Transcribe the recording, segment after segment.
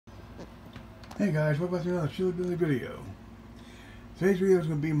Hey guys, welcome back to another Chili Billy video. Today's video is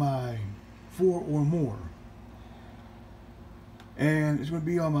going to be my 4 or More. And it's going to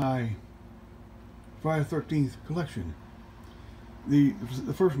be on my Friday the 13th collection. The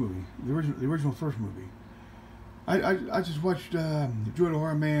first movie, the original first movie. I just watched Joy the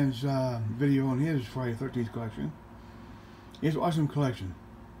Horror Man's video on his Friday the 13th collection. It's an awesome collection.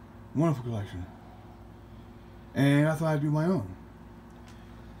 Wonderful collection. And I thought I'd do my own.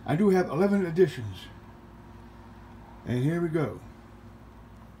 I do have 11 editions, and here we go.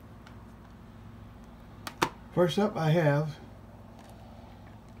 First up, I have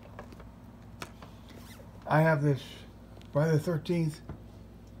this Friday the 13th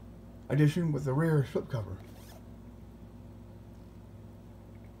edition with the rare slipcover.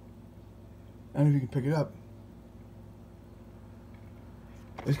 I don't know if you can pick it up.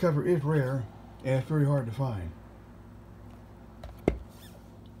 This cover is rare, and it's very hard to find.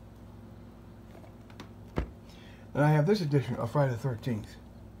 And I have this edition of Friday the 13th.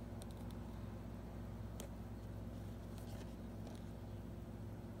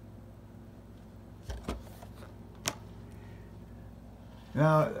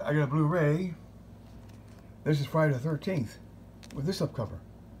 Now, I got a Blu-ray. This is Friday the 13th with this up cover.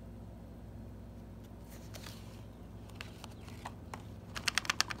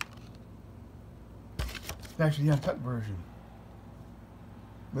 It's actually the uncut version.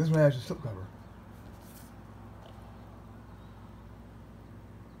 This one has a slipcover.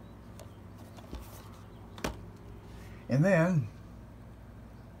 And then,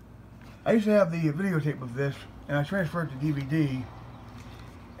 I used to have the videotape of this, and I transferred it to DVD,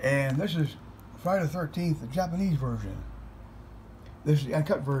 and this is Friday the 13th, the Japanese version. This is the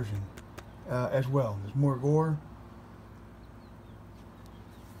uncut version as well. There's more gore.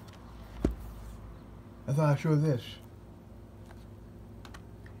 I thought I'd show this.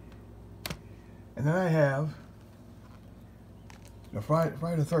 And then I have the Friday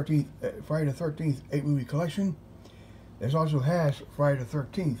the 13th 8-movie collection. This also has Friday the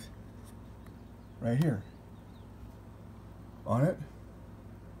 13th right here on it.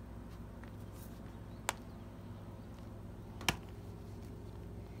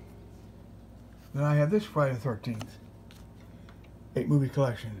 Then I have this Friday the 13th 8-movie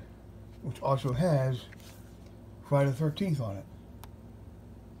collection, which also has Friday the 13th on it.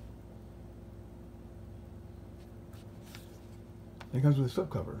 It comes with a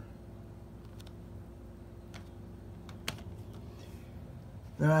slipcover.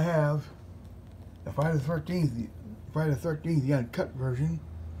 Then I have the Friday the 13th, the uncut version,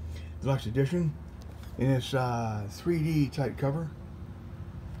 deluxe edition, in this 3D type cover.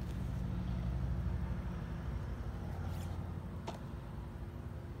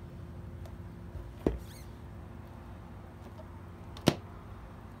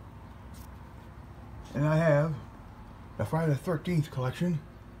 And I have the Friday the 13th collection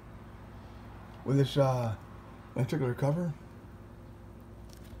with this particular cover.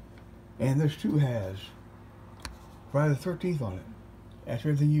 And this too has Friday the 13th on it. That's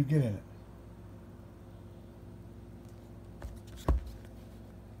everything you get in it.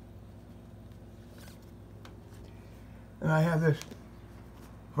 And I have this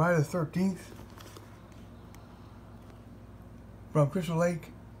Friday the 13th from Crystal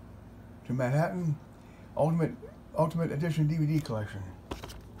Lake to Manhattan Ultimate Edition DVD collection.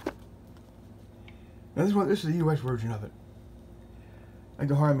 Now this is the US version of it. Like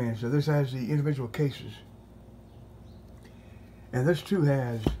the Horror Man said, this has the individual cases. And this too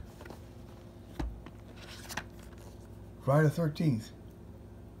has Friday the 13th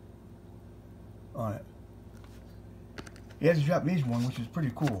on it. It has a Japanese one, which is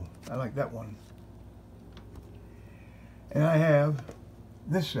pretty cool. I like that one. And I have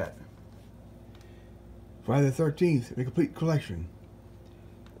this set. Friday the 13th, the complete collection.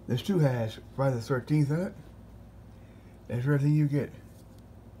 This too has Friday the 13th in it. That's everything you get.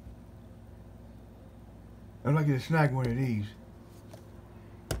 I'd like you to snag one of these.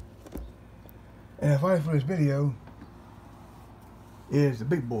 And finally for this video is the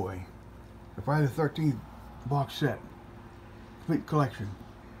big boy, the Friday the 13th box set, complete collection,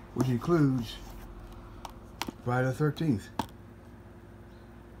 which includes Friday the 13th.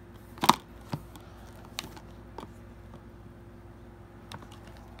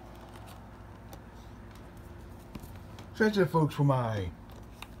 So that's it, folks, for my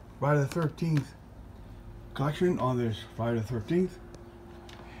Friday the 13th collection on this Friday the 13th.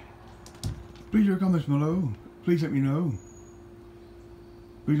 Please leave your comments below. Please let me know.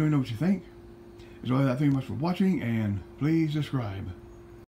 Please let me know what you think. As always, thank you much for watching, and please subscribe.